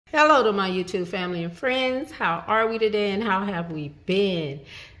Hello to my YouTube family and friends. How are we today and how have we been?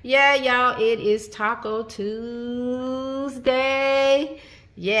 Yeah, y'all, it is Taco Tuesday.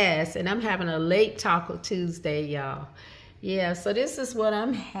 Yes, and I'm having a late Taco Tuesday, y'all. Yeah, so this is what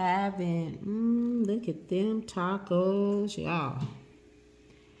I'm having. Look at them tacos, y'all.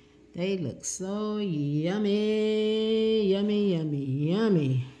 They look so yummy, yummy, yummy,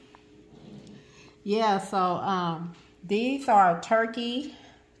 yummy. Yeah, so these are turkey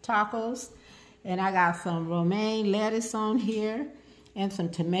tacos, and I got some romaine lettuce on here and some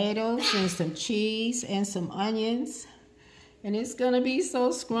tomatoes and some cheese and some onions, and it's gonna be so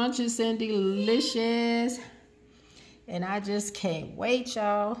scrumptious and delicious, and I just can't wait,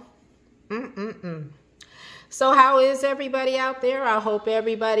 y'all. So how is everybody out there? I hope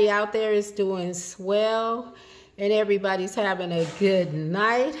everybody out there is doing well and everybody's having a good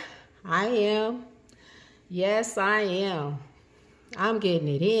night. I am. Yes, I am. I'm getting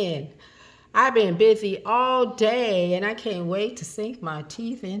it in. I've been busy all day and I can't wait to sink my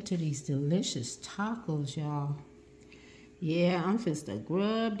teeth into these delicious tacos, y'all. Yeah, I'm just to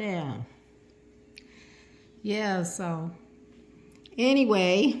grub down. Yeah, so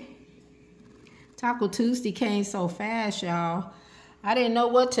anyway, Taco Tuesday came so fast, y'all. I didn't know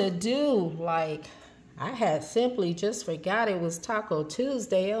what to do. Like, I had simply just forgot it was Taco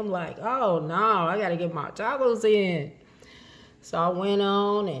Tuesday. I'm like, oh no, I gotta get my tacos in. So I went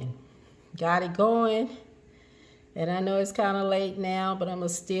on and got it going. And I know it's kind of late now, but I'm going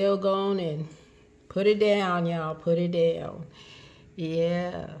to still go on and put it down, y'all. Put it down.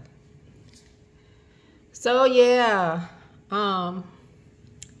 Yeah. So, yeah.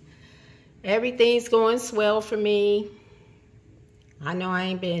 Everything's going swell for me. I know I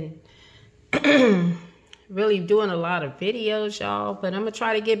ain't been really doing a lot of videos, y'all, but I'm going to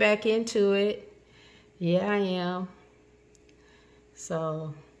try to get back into it. Yeah, I am.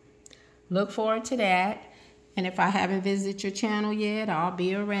 So, look forward to that. And if I haven't visited your channel yet, I'll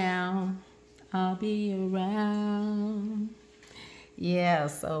be around. I'll be around. Yeah,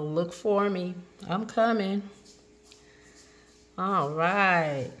 so look for me. I'm coming. All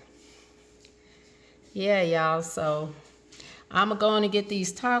right. Yeah, y'all. So, I'm going to get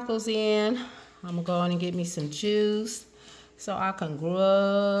these tacos in. I'm going to get me some juice so I can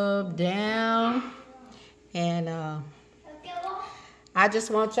grub down. And, I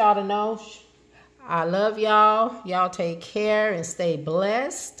just want y'all to know I love y'all. Y'all take care and stay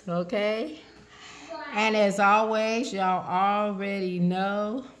blessed, okay? And as always, y'all already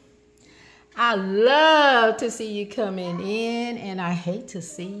know I love to see you coming in and I hate to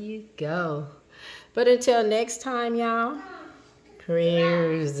see you go. But until next time, y'all,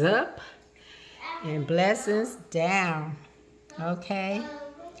 prayers up and blessings down, okay?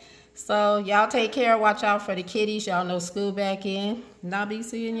 So, y'all take care. Watch out for the kitties. Y'all know school back in. And I'll be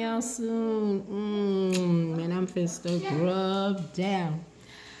seeing y'all soon. And I'm finna to grub down.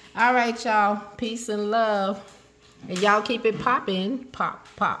 All right, y'all. Peace and love. And y'all keep it popping. Pop,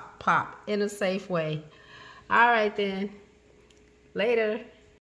 pop, pop. In a safe way. All right, then. Later.